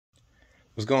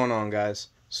What's going on, guys?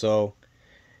 So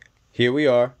here we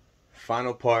are,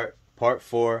 final part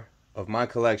 4 of my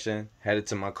collection, headed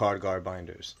to my card guard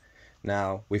binders.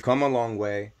 Now, we've come a long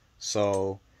way,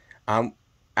 so I'm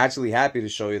actually happy to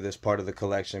show you this part of the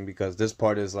collection because this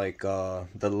part is like the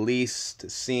least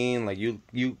seen, like you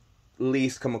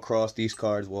least come across these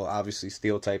cards. Well, obviously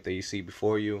steel type that you see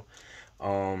before you.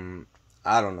 Um,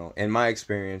 I don't know. In my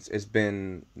experience, it's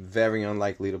been very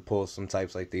unlikely to pull some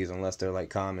types like these unless they're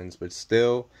like commons. But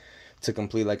still, to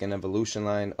complete like an evolution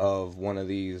line of one of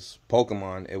these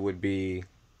Pokemon, it would be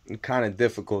kind of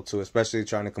difficult to, especially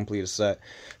trying to complete a set.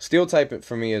 Steel type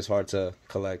for me is hard to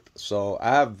collect. So I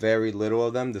have very little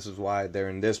of them. This is why they're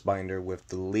in this binder with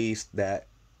the least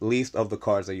of the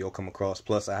cards that you'll come across.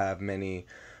 Plus, I have many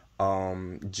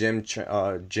gym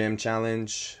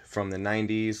challenge from the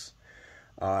 90s.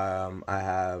 I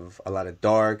have a lot of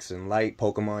darks and light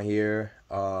Pokemon here.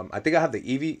 I think I have the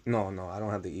Eevee. No, I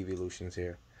don't have the evolutions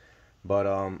here. But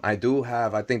I do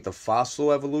have, I think the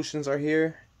fossil evolutions are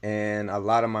here. And a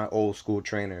lot of my old school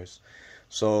trainers.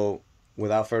 So,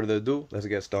 without further ado, let's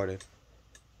get started.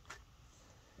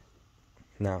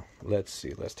 Now, let's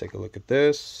see. Let's take a look at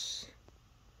this.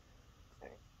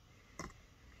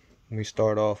 We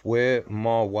start off with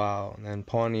Mawile and then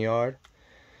Pawniard.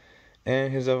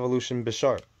 And his evolution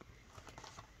Bisharp.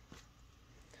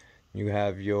 You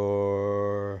have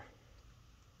your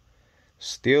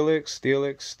Steelix,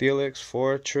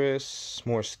 Fortress,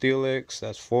 more Steelix,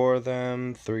 that's 4 of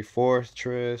them, 3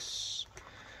 Fortress,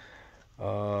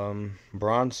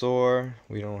 Bronzor,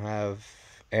 we don't have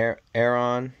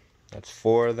Aeron, that's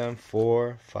 4 of them,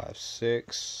 4, 5,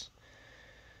 6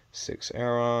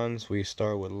 Aerons. We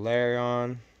start with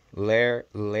Lairon,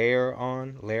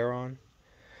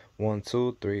 1,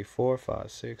 2, 3, 4,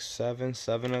 5, 6,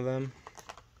 7 of them.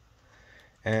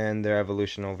 And their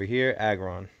evolution over here,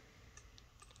 Aggron.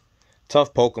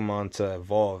 Tough Pokemon to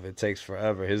evolve. It takes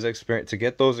forever. His experience to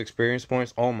get those experience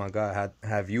points. Oh my God,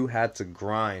 have you had to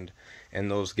grind in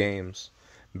those games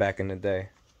back in the day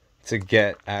to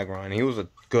get Aggron? He was a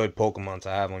good Pokemon to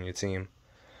have on your team.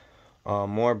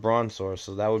 More Bronzor,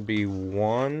 so that would be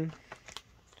 1.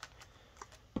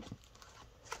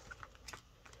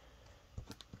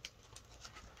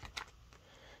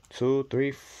 2,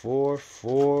 3, 4,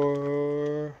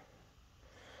 4.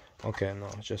 Okay, no,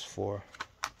 just 4.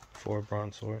 4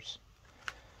 Bronzors.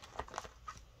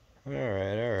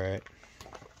 Alright.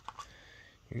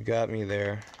 You got me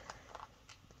there.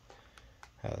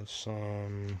 Have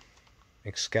some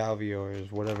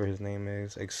Excaliburs, whatever his name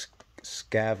is.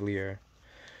 Excavalier.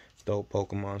 Dope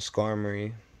Pokemon.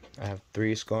 Skarmory. I have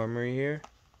 3 Skarmory here.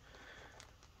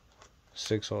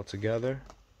 6 altogether.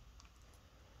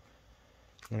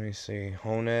 Let me see.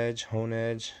 Honedge,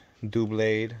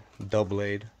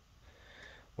 Doublade,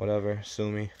 whatever, sue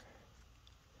me.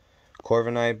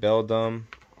 Corviknight, Beldum.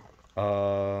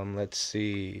 Let's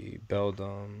see,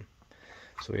 Beldum.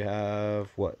 So we have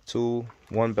what? 1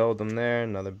 Beldum there,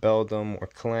 another Beldum, or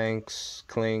Clinks.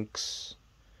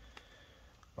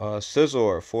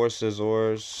 Scizor, 4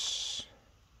 Scizors.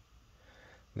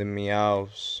 The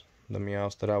Meows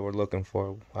that I were looking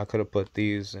for. I could have put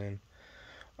these in.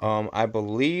 I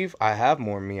believe I have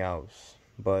more Meows,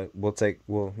 but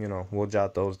we'll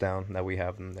jot those down that we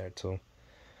have them there too.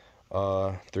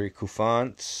 3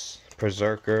 Kufants,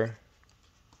 Berserker.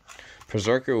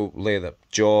 Berserker will lay the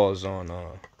jaws on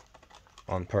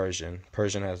Persian.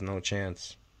 Persian has no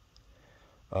chance.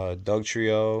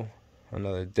 Dugtrio,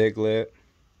 another Diglett.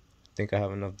 I think I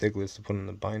have enough Diglets to put in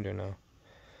the binder now.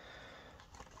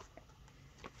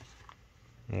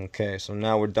 Okay, so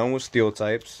now we're done with steel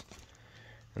types.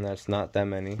 And that's not that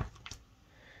many.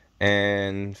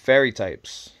 And fairy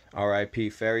types. R.I.P.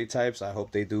 fairy types. I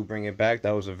hope they do bring it back.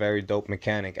 That was a very dope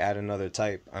mechanic. Add another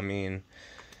type. I mean,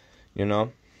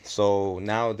 So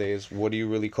nowadays, what do you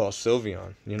really call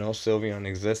Sylveon? Sylveon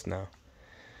exists now.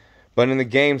 But in the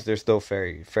games, there's still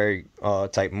fairy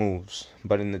type moves.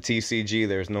 But in the TCG,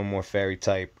 there's no more fairy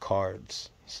type cards.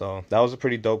 So that was a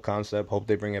pretty dope concept. Hope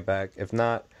they bring it back. If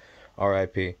not,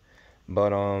 R.I.P.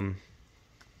 But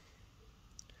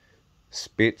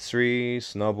Spitzry,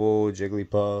 Snubbull,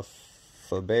 Jigglypuff,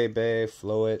 Flabebe,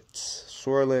 Floet,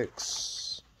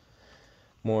 Swirlix.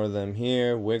 More of them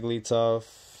here. Wigglytuff,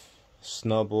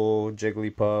 Snubbull,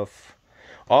 Jigglypuff.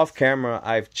 Off camera,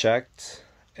 I've checked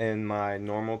in my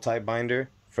normal type binder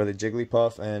for the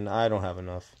Jigglypuff, and I don't have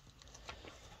enough.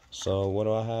 So what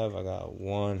do I have? I got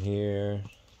 1 here.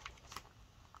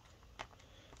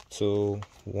 2,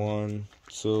 1,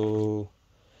 2.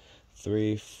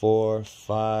 3, 4,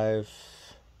 5.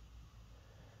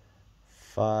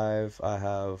 I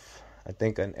have, I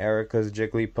think, an Erica's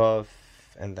Jigglypuff,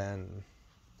 and then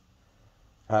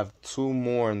I have 2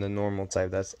 more in the normal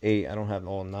type. That's 8. I don't have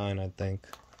all 9, I think.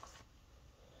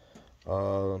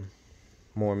 More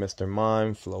Mr.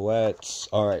 Mime,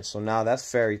 Floettes. Alright, so now that's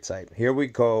fairy type. Here we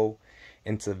go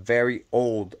into very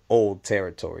old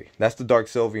territory. That's the Dark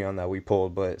Sylveon that we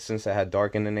pulled, but since I had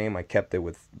Dark in the name, I kept it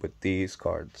with these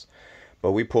cards.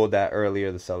 But we pulled that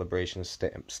earlier, the celebration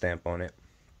stamp on it.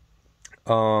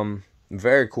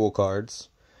 Very cool cards.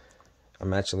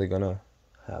 I'm actually gonna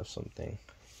have something.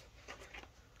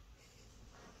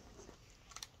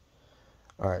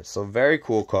 Alright, so very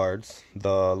cool cards.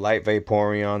 The Light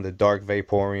Vaporeon, the Dark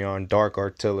Vaporeon, Dark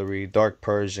Artillery, Dark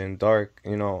Persian, Dark,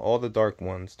 all the dark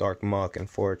ones. Dark Muck and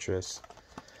Fortress.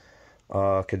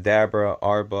 Kadabra,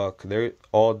 Arbok, they're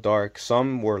all dark.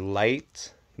 Some were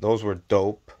light. Those were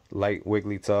dope. Light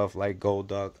Wigglytuff, Light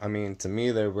Golduck. I mean, to me,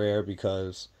 they're rare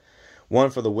because, 1,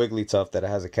 for the Wigglytuff that it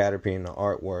has a Caterpie in the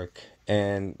artwork.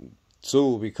 And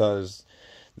 2, because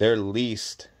they're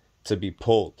least to be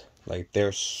pulled. Like,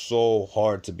 they're so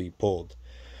hard to be pulled.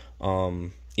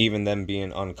 Even them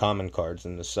being uncommon cards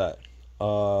in the set.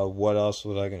 What else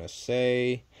was I going to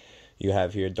say? You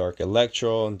have here Dark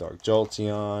Electro and Dark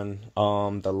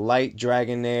Jolteon. The Light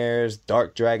Dragonairs,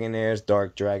 Dark Dragonairs,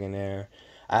 Dark Dragonair.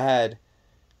 I had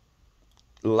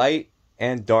Light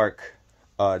and Dark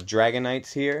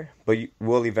Dragonites here, but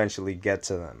we'll eventually get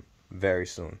to them very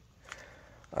soon.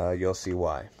 You'll see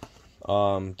why.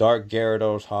 Dark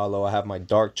Gyarados Hollow. I have my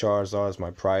Dark Charizard as my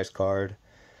prize card.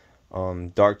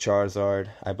 Dark Charizard,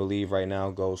 I believe right now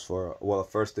goes for, well,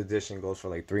 first edition goes for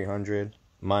like 300.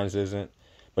 Mine's isn't,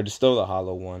 but it's still the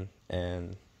hollow one,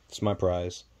 and it's my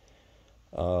prize.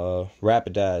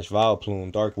 Rapidash,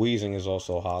 Vileplume, Dark Weezing is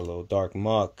also hollow. Dark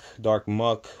Muck.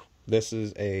 This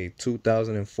is a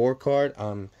 2004 card.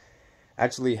 I'm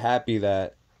actually happy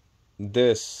that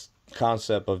this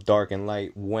concept of dark and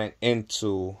light went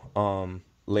into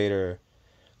later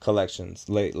collections,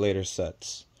 later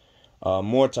sets.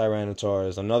 More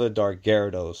Tyranitar, another Dark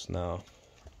Gyarados. Now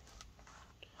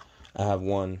I have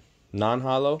one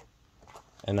non-hollow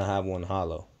and I have one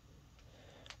hollow.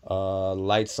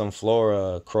 Light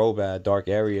Sunflora, Crobat, Dark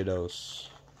Ariados,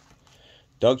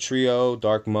 Dugtrio,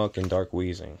 Dark Muck, and Dark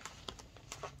Weezing.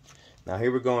 Now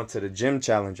here we're going to the gym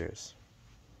challengers.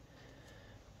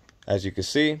 As you can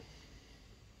see,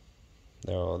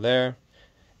 they're all there.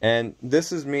 And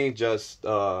this is me just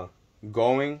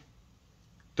going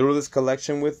through this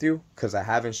collection with you, because I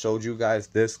haven't showed you guys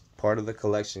this part of the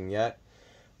collection yet.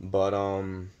 But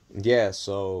yeah,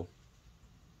 so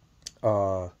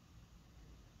what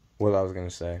I was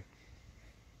gonna say,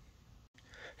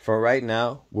 for right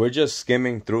now, we're just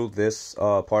skimming through this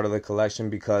part of the collection,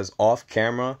 because off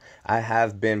camera I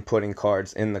have been putting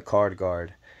cards in the card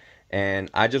guard.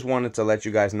 And I just wanted to let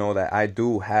you guys know that I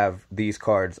do have these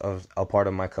cards as a part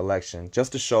of my collection,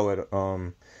 just to show it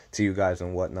to you guys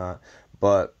and whatnot.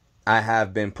 But I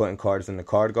have been putting cards in the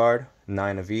card guard,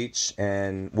 9 of each,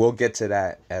 and we'll get to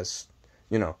that as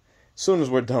soon as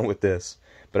we're done with this.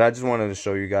 But I just wanted to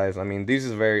show you guys. I mean,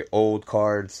 these are very old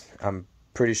cards. I'm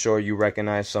pretty sure you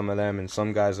recognize some of them, and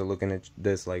some guys are looking at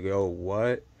this like, yo,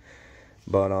 what?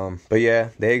 But yeah,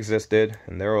 they existed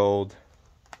and they're old.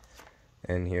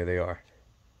 And here they are.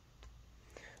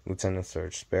 Lieutenant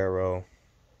Surge Sparrow.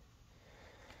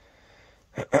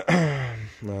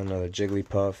 Another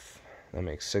Jigglypuff. That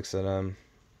makes 6 of them.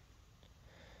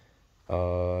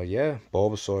 Yeah.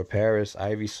 Bulbasaur, Paris,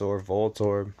 Ivysaur,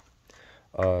 Voltorb.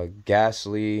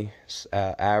 Ghastly,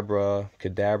 Abra,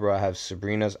 Kadabra. I have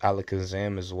Sabrina's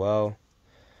Alakazam as well.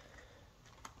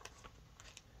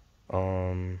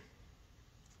 Growlithe,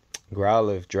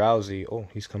 Drowsy. Oh,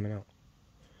 he's coming out.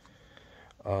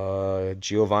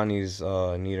 Giovanni's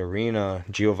Nidorina,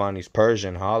 Giovanni's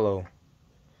Persian Hollow.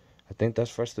 I think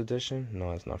that's first edition. No,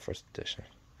 it's not first edition.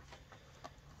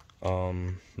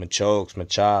 Machokes,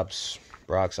 Machops,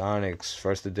 Brock's Onyx,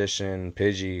 first edition,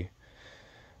 Pidgey.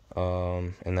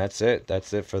 And that's it.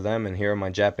 That's it for them. And here are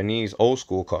my Japanese old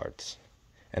school cards.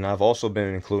 And I've also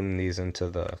been including these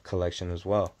into the collection as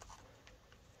well.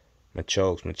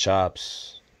 Machokes,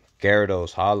 Machops,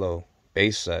 Gyarados, Hollow,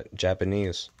 base set,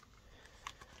 Japanese.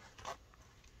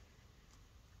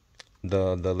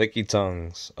 The Licky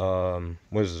Tongues,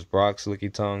 what is this, Brock's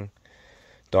Licky Tongue,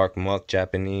 Dark Muck,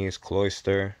 Japanese,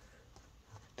 Cloyster,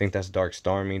 I think that's Dark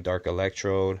Starmie, Dark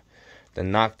Electrode, the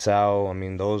Noctowl, I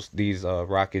mean, these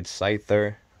Rocket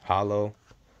Scyther, Hollow,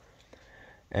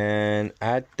 and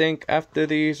I think after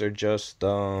these are just,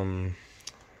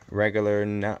 regular,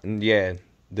 yeah,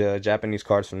 the Japanese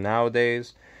cards from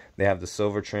nowadays. They have the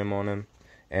silver trim on them.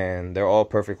 And they're all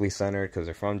perfectly centered because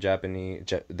they're from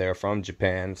they're from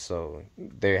Japan, so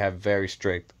they have very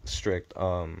strict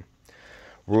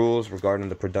rules regarding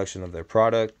the production of their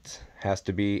product has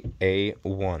to be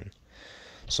A1.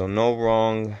 So no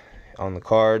wrong on the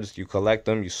cards. You collect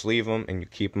them, you sleeve them, and you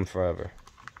keep them forever.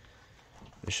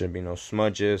 There should be no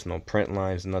smudges, no print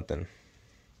lines, nothing.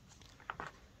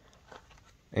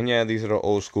 And yeah, these are the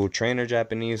old school trainer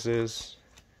Japaneses.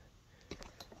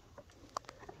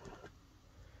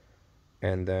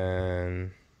 And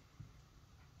then,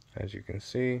 as you can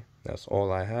see, that's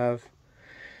all I have.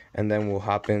 And then we'll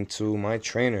hop into my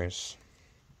trainers.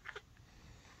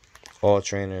 All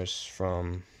trainers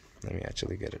from, let me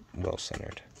actually get it well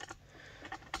centered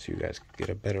so you guys can get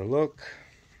a better look.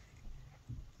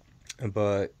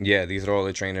 But yeah, these are all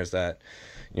the trainers that,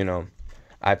 you know,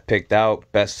 I picked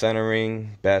out. Best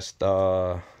centering, best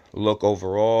look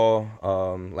overall.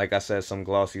 Like I said, some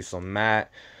glossy, some matte.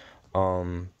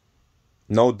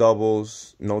 No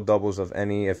doubles of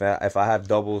any. If I have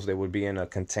doubles, they would be in a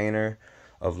container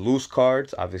of loose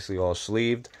cards, obviously all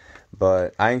sleeved.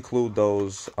 But I include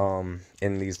those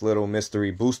in these little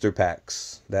mystery booster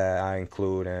packs that I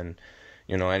include. And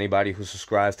you know, anybody who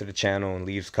subscribes to the channel and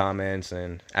leaves comments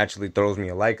and actually throws me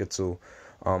a like or two,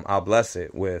 I'll bless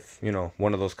it with, you know,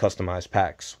 one of those customized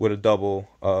packs with a double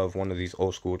of one of these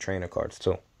old school trainer cards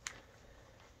too.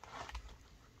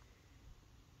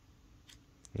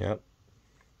 Yep.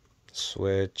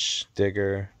 Switch,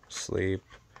 Digger, Sleep,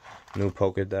 new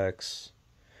Pokedex,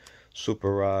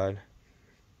 Super Rod,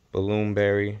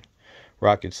 Balloonberry,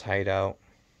 Rocket's Hideout.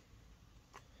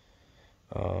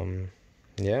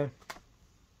 Yeah.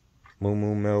 Moo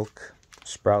Moo Milk,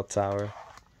 Sprout Tower.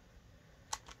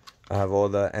 I have all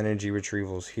the energy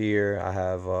retrievals here. I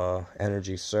have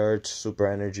energy search, super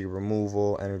energy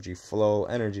removal, energy flow,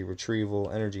 energy retrieval,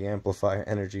 energy amplifier,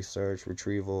 energy search,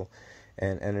 retrieval,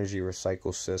 and energy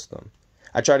recycle system.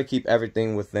 I try to keep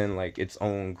everything within like its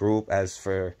own group as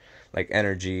for like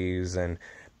energies and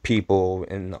people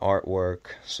in the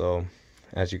artwork. So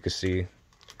as you can see,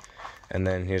 and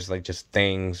then here's like just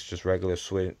things, just regular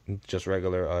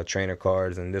trainer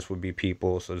cards, and this would be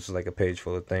people. So this is like a page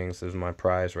full of things. This is my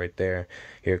prize right there.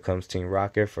 Here comes Team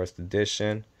Rocket, first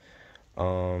edition.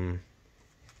 And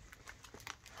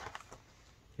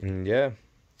yeah,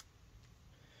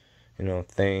 you know,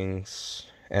 things,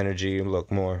 energy,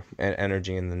 look more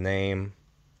energy in the name.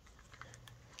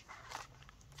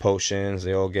 Potions,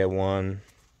 they all get one.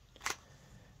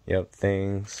 Yep,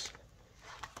 things.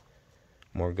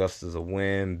 More gusts of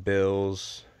wind,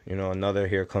 bills. You know, another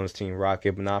Here Comes Team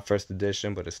Rocket, but not first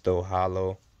edition, but it's still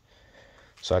hollow.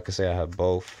 So I could say I have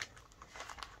both.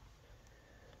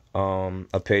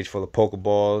 A page full of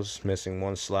Pokeballs, missing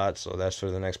one slot, so that's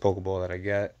for the next Pokeball that I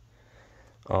get.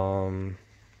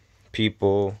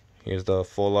 People, here's the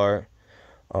full art.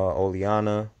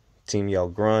 Oleana, Team Yell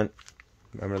Grunt.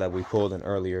 Remember that we pulled in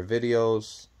earlier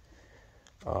videos.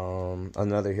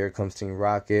 Another Here Comes Team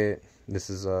Rocket. This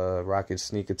is a Rocket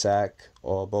Sneak Attack,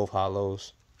 both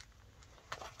hollows.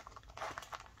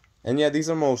 And yeah, these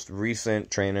are most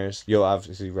recent trainers. You'll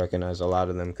obviously recognize a lot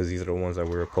of them because these are the ones that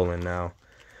we're pulling now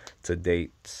to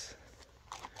date.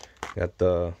 Got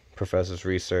the Professor's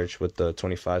Research with the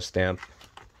 25 stamp.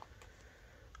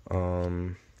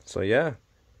 So yeah.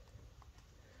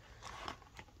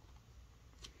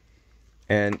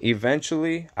 And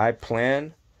eventually, I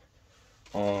plan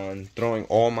on throwing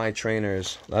all my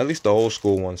trainers, at least the old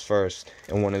school ones first,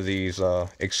 in one of these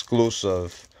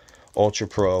exclusive Ultra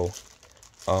Pro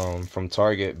from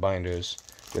Target binders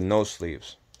with no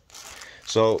sleeves.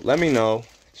 So let me know,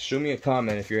 shoot me a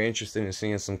comment if you're interested in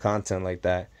seeing some content like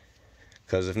that,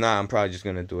 because if not, I'm probably just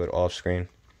gonna do it off screen.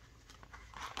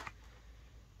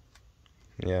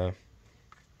 Yeah,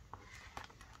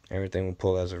 everything will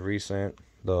pull as a recent.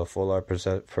 The full art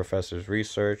Professor's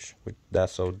Research,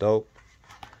 that's so dope.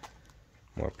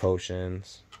 More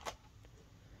potions.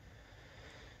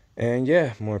 And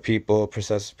yeah, more people.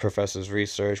 Professor's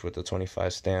Research with the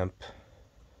 25 stamp.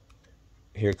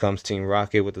 Here comes Team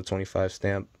Rocket with the 25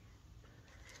 stamp.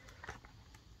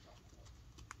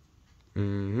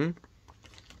 And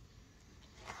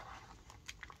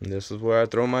this is where I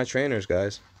throw my trainers,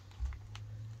 guys.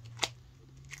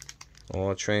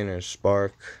 All trainers.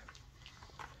 Spark.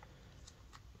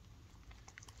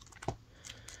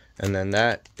 And then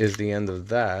that is the end of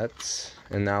that.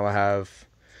 And now I have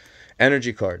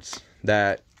energy cards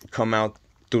that come out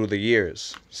through the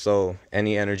years. So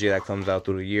any energy that comes out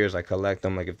through the years, I collect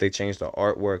them. Like if they change the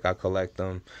artwork, I collect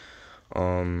them.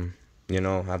 You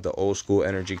know, I have the old school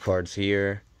energy cards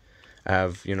here. I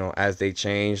have, you know, as they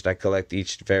changed, I collect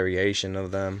each variation of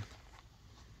them.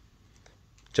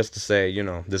 Just to say, you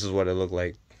know, this is what it looked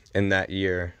like in that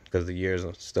year, because the years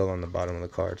are still on the bottom of the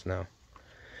cards now.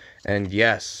 And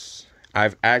yes,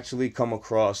 I've actually come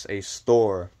across a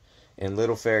store in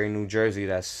Little Ferry, New Jersey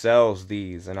that sells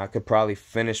these, and I could probably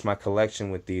finish my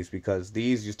collection with these because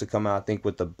these used to come out, I think,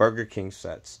 with the Burger King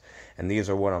sets, and these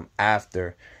are what I'm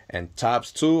after. And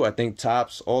Tops too, I think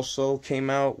Tops also came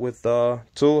out with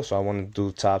two, so I want to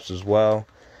do Tops as well.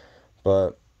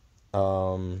 But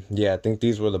yeah, I think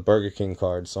these were the Burger King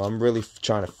cards, so I'm really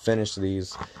trying to finish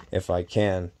these if I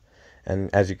can. And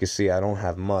as you can see, I don't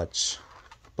have much,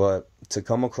 but to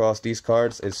come across these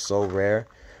cards is so rare.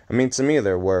 I mean, to me,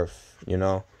 they're worth, you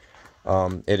know.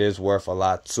 It is worth a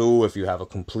lot too if you have a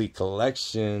complete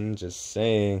collection. Just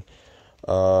saying.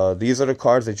 These are the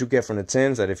cards that you get from the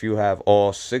tins, that if you have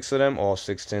all 6 of them, all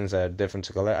 6 tins that are different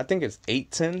to collect. I think it's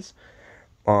 8 tins.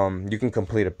 You can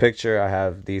complete a picture. I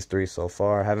have these 3 so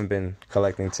far. I haven't been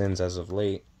collecting tins as of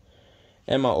late.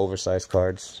 And my oversized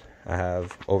cards. I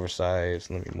have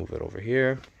oversized, let me move it over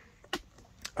here.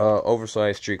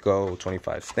 Oversized Trico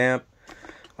 25 stamp.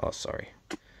 Oh, sorry.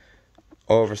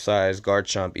 Oversized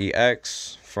Garchomp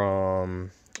EX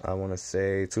from, I want to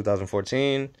say,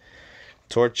 2014.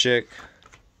 Torchic,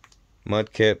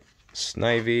 Mudkip,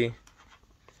 Snivy,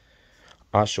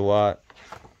 Oshawott,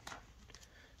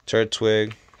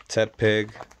 Turtwig,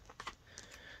 Tepig,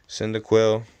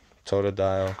 Cyndaquil,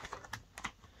 Totodile,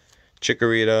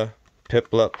 Chikorita,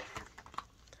 Piplup,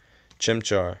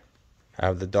 Chimchar. I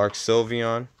have the Dark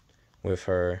Sylveon with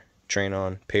her Train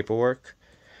On paperwork.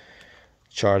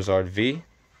 Charizard V.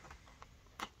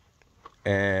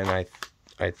 And I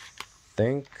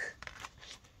think,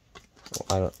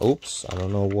 oops, I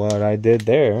don't know what I did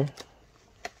there.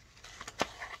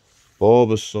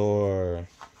 Bulbasaur.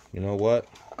 You know what?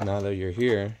 Now that you're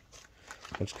here,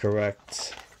 let's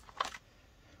correct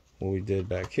what we did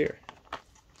back here.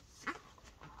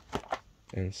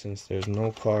 And since there's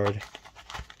no card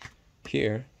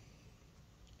here,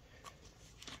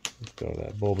 let's throw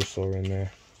that Bulbasaur in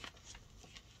there.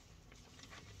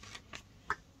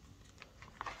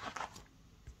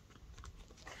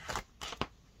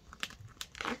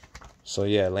 So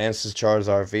yeah, Lance's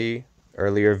Charizard V,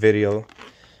 earlier video.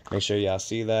 Make sure y'all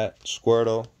see that.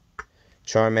 Squirtle,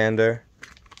 Charmander.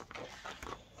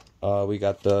 We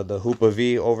got the Hoopa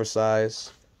V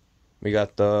oversized. We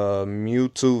got the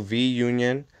Mewtwo V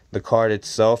Union, the card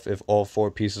itself, if all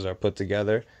 4 pieces are put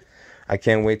together. I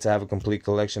can't wait to have a complete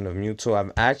collection of Mewtwo.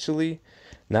 I'm actually,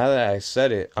 now that I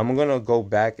said it, I'm gonna go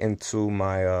back into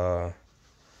my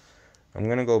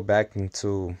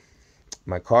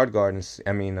card garden.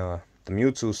 I mean, the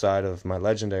Mewtwo side of my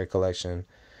legendary collection,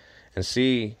 and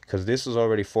see, because this is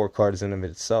already 4 cards in of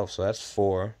itself, so that's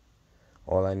 4.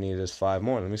 All I need is 5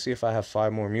 more. Let me see if I have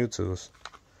 5 more Mewtwo's.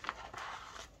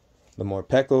 The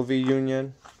Morpeko V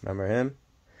Union, remember him?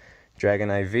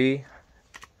 Dragonite V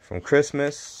from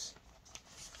Christmas.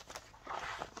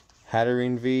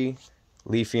 Hatterene V,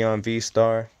 Leafeon V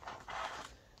Star,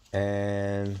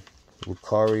 and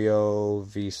Lucario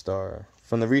V Star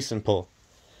from the recent pull.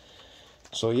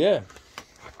 So yeah,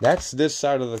 that's this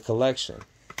side of the collection.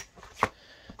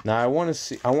 Now I want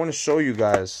to show you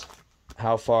guys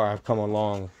how far I've come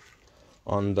along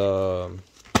on the.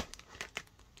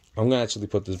 I'm gonna actually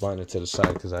put this binder to the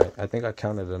side because I think I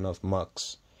counted enough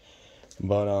mucks.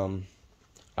 But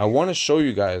I want to show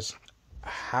you guys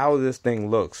how this thing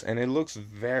looks, and it looks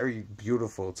very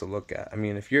beautiful to look at. I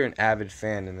mean, if you're an avid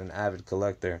fan and an avid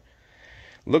collector,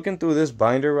 looking through this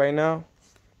binder right now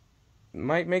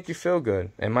might make you feel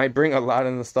good. It might bring a lot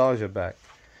of nostalgia back.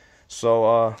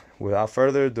 So without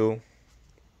further ado,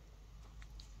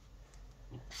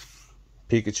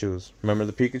 Pikachus. Remember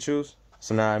the Pikachus?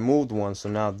 So now I moved one, so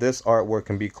now this artwork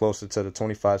can be closer to the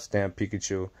 25 stamp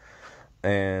Pikachu,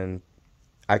 and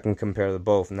I can compare the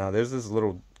both. Now there's this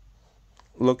little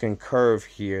looking curve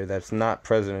here that's not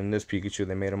present in this Pikachu.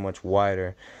 They made it much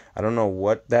wider. I don't know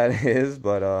what that is,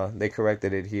 but they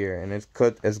corrected it here, and it's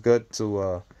good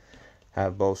to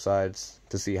have both sides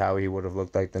to see how he would have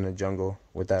looked like in the jungle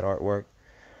with that artwork.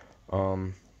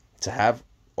 To have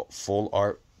full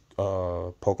art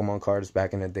Pokemon cards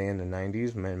back in the day in the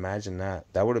 90s, man, imagine that.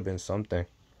 That would have been something.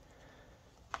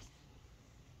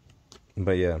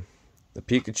 But yeah, the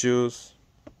Pikachus.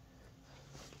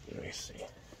 Let me see.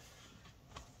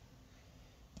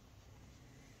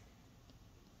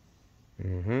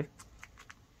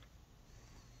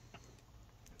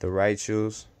 The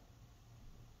Raichus.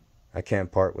 I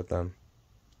can't part with them.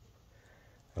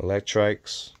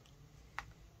 Electrikes.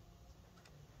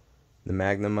 The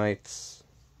Magnemites.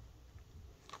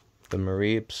 The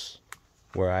Mareeps,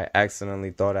 where I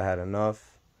accidentally thought I had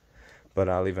enough, but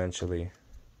I'll eventually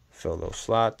fill those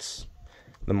slots.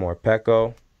 The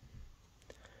Morpeko.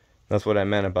 That's what I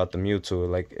meant about the Mewtwo.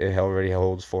 Like, it already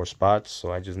holds 4 spots, so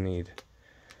I just need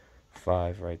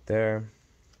 5 right there.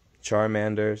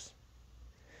 Charmanders.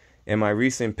 In my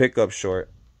recent pickup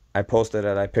short, I posted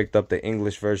that I picked up the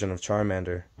English version of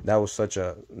Charmander. That was such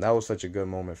a good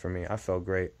moment for me. I felt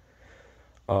great.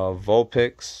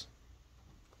 Vulpix.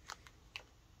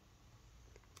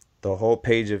 The whole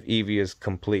page of Eevee is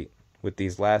complete with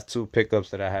these last 2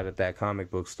 pickups that I had at that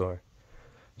comic book store.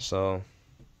 So,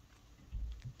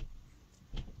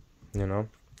 you know,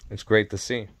 it's great to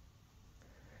see.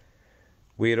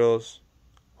 Weedles,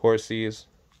 Horsies.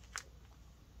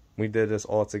 We did this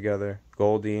all together.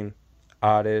 Goldeen,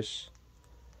 Oddish,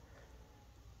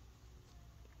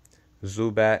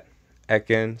 Zubat,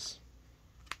 Ekans,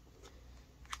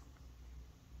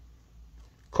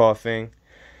 Coughing.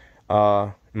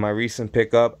 My recent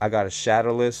pickup, I got a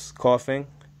Shadowless Coughing.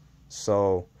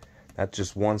 So, that's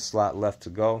just 1 slot left to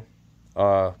go.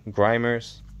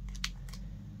 Grimers.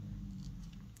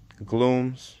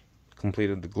 Glooms.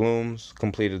 Completed the Glooms.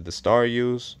 Completed the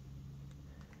Staryus.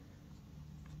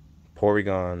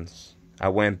 Porygons. I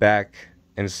went back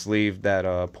and sleeved that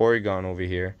Porygon over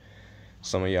here.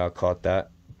 Some of y'all caught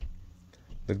that.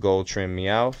 The Gold Trim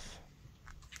Meowth.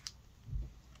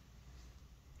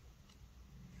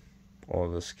 All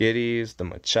the Skitties, the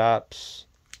Machops,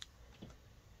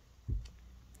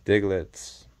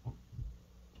 Diglets,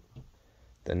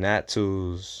 the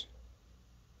Natus,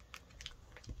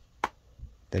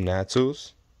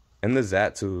 and the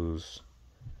Zatus.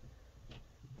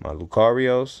 My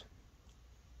Lucarios.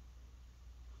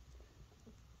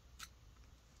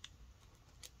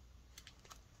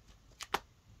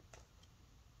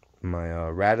 My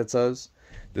Rattatas.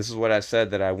 This is what I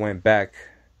said, that I went back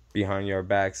behind your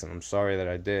backs, and I'm sorry that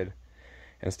I did,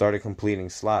 and started completing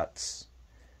slots.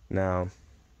 Now,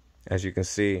 as you can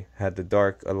see, had the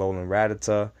Dark Alolan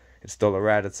Rattata. It's still a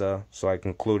Rattata, so I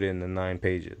concluded in the 9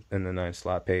 pages, in the 9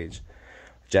 slot page.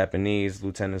 Japanese,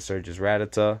 Lieutenant Surge's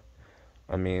Rattata.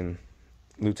 I mean,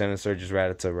 Lieutenant Surge's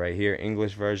Rattata right here.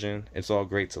 English version. It's all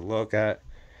great to look at.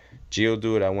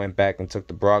 Geodude, I went back and took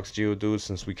the Brock's Geodude.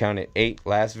 Since we counted 8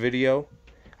 last video,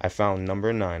 I found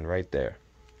number 9 right there.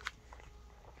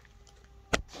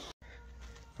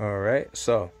 Alright,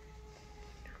 so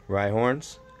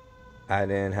Rhyhorns. I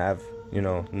didn't have,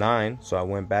 9, so I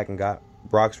went back and got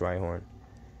Brock's Rhyhorn.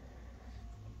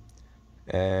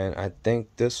 And I think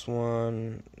this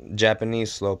one,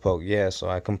 Japanese Slowpoke. Yeah, so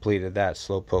I completed that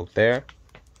Slowpoke there.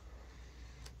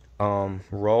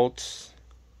 Ralts.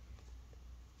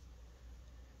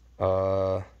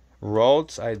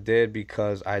 Ralts I did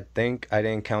because I think I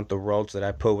didn't count the Ralts that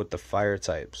I put with the fire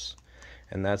types.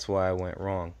 And that's why I went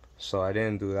wrong. So I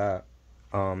didn't do that.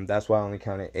 That's why I only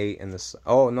counted 8 in this.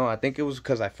 Oh, no, I think it was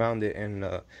because I found it in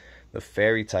the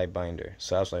fairy type binder.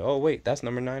 So I was like, oh, wait, that's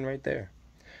number 9 right there.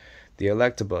 The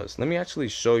Electabuzz. Let me actually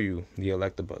show you the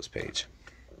Electabuzz page.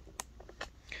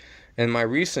 In my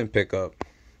recent pickup,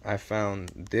 I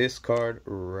found this card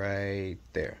right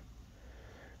there.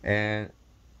 And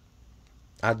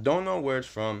I don't know where it's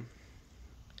from.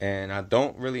 And I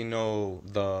don't really know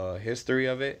the history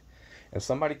of it. If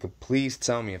somebody could please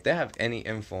tell me if they have any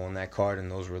info on that card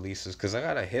and those releases. Because I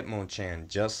got a Hitmonchan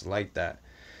just like that.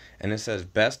 And it says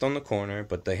best on the corner.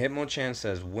 But the Hitmonchan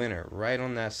says winner right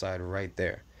on that side right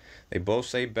there. They both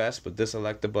say best, but this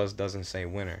Electabuzz doesn't say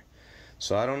winner.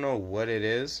 So I don't know what it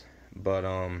is. But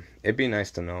it'd be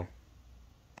nice to know.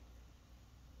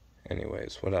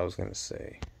 Anyways, what I was going to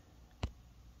say.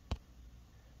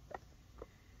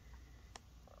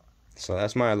 So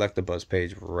that's my Electabuzz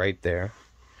page right there.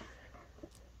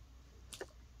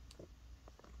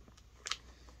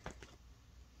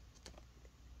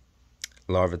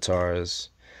 Larvitars,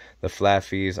 the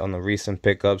Flaffies on the recent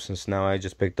pickups, since now I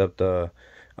just picked up the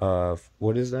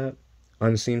what is that?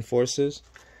 Unseen Forces.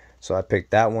 So I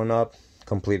picked that one up,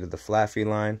 completed the Flaffy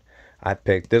line. I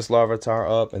picked this Larvitar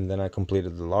up, and then I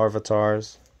completed the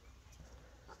Larvitars.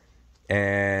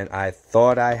 And I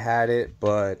thought I had it,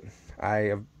 but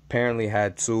I apparently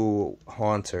had 2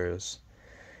 Haunters.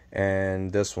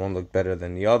 And this one looked better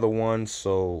than the other one,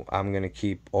 so I'm going to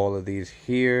keep all of these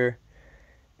here.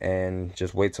 And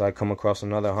just wait till I come across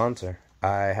another Haunter.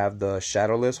 I have the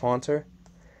Shadowless Haunter.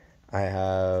 I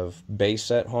have base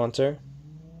set Haunter.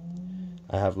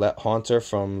 I have Haunter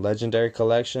from Legendary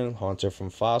Collection, Haunter from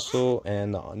Fossil,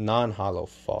 and the non-hollow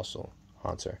Fossil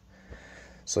Haunter.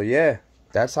 So yeah,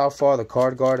 that's how far the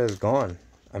Card Guard has gone.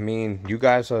 I mean, you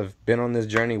guys have been on this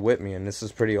journey with me, and this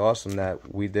is pretty awesome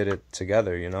that we did it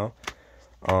together,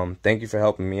 Thank you for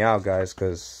helping me out, guys,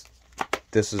 because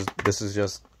this is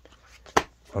just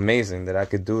amazing that I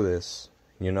could do this,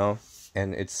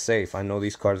 and it's safe. I know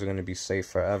these cards are going to be safe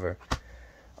forever.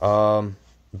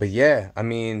 But yeah, I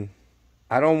mean,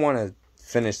 I don't want to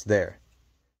finish there.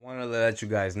 I want to let you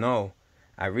guys know,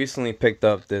 I recently picked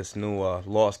up this new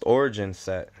Lost Origin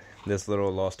set. This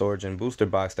little Lost Origin booster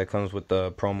box that comes with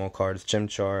the promo cards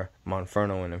Chimchar,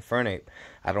 Monferno, and Infernape.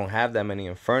 I don't have that many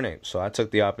Infernape, so I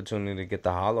took the opportunity to get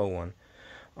the hollow one.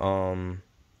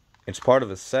 It's part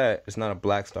of a set. It's not a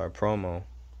Black Star promo.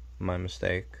 My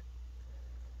mistake.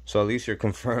 So at least you're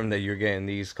confirmed that you're getting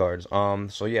these cards.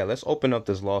 So yeah, let's open up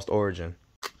this Lost Origin.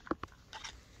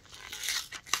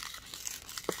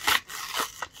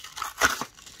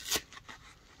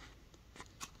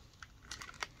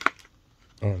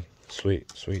 Oh,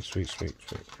 sweet, sweet, sweet, sweet,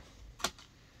 sweet.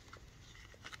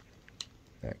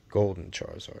 That golden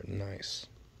Charizard, nice.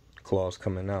 Claws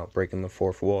coming out, breaking the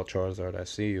fourth wall. Charizard, I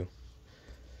see you.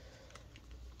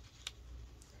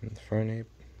 Infernape,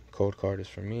 code card is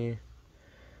for me.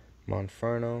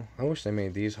 Monferno, I wish they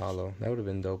made these hollow. That would have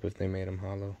been dope if they made them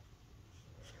hollow.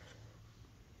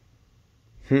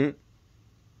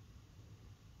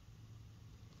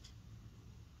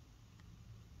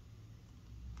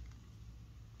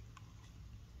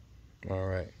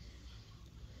 Alright.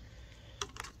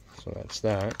 So that's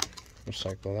that.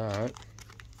 Recycle that.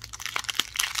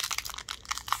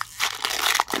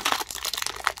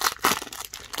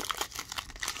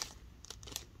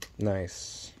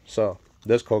 Nice. So,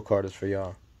 this code card is for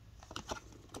y'all.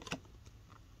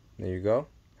 There you go.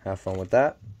 Have fun with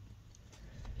that.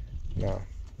 Now,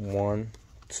 1,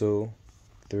 2,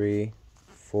 3,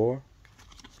 4.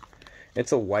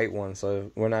 It's a white one,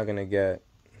 so we're not going to get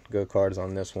good cards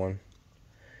on this one.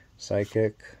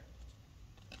 Psychic,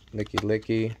 Licky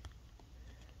Licky,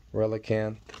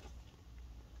 Relicanth,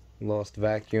 Lost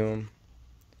Vacuum,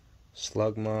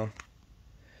 Slugma.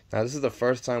 Now this is the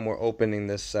first time we're opening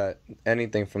this set,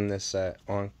 anything from this set,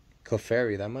 on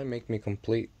Clefairy. That might make me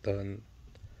complete the...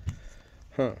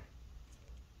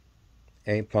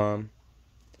 Apom.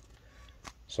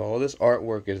 So all this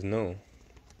artwork is new.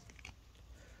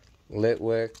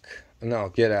 Litwick. No,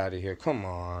 get out of here. Come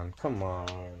on. Come on.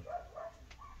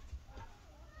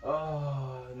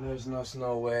 Oh, there's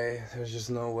no way. There's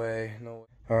just no way. No way.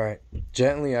 Alright.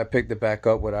 Gently, I picked it back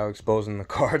up without exposing the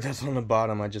card that's on the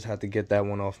bottom. I just had to get that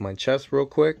one off my chest real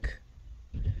quick.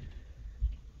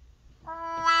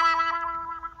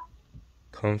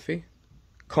 Comfy?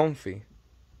 Comfy.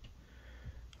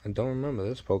 I don't remember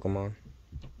this Pokemon.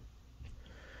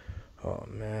 Oh,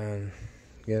 man.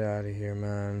 Get out of here,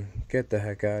 man. Get the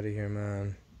heck out of here,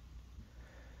 man.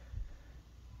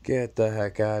 Get the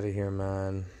heck out of here,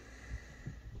 man.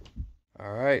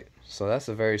 Alright, so that's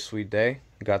a very sweet day.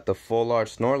 Got the full art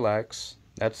Snorlax.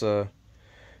 That's a,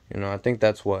 I think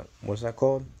that's what's that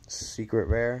called? Secret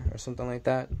rare or something like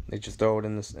that. They just throw it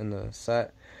in the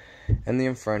set. And the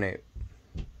Infernape.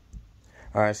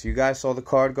 Alright, so you guys saw the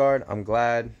card guard. I'm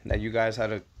glad that you guys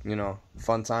had a,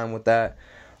 fun time with that.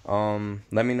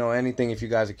 Let me know anything if you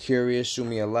guys are curious. Shoot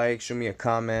me a like, shoot me a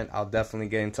comment. I'll definitely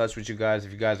get in touch with you guys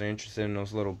if you guys are interested in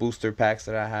those little booster packs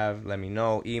that I have. Let me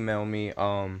know, email me.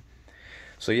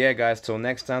 So yeah, guys, till the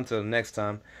next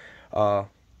time.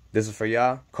 This is for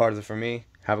y'all. Cards are for me.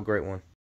 Have a great one.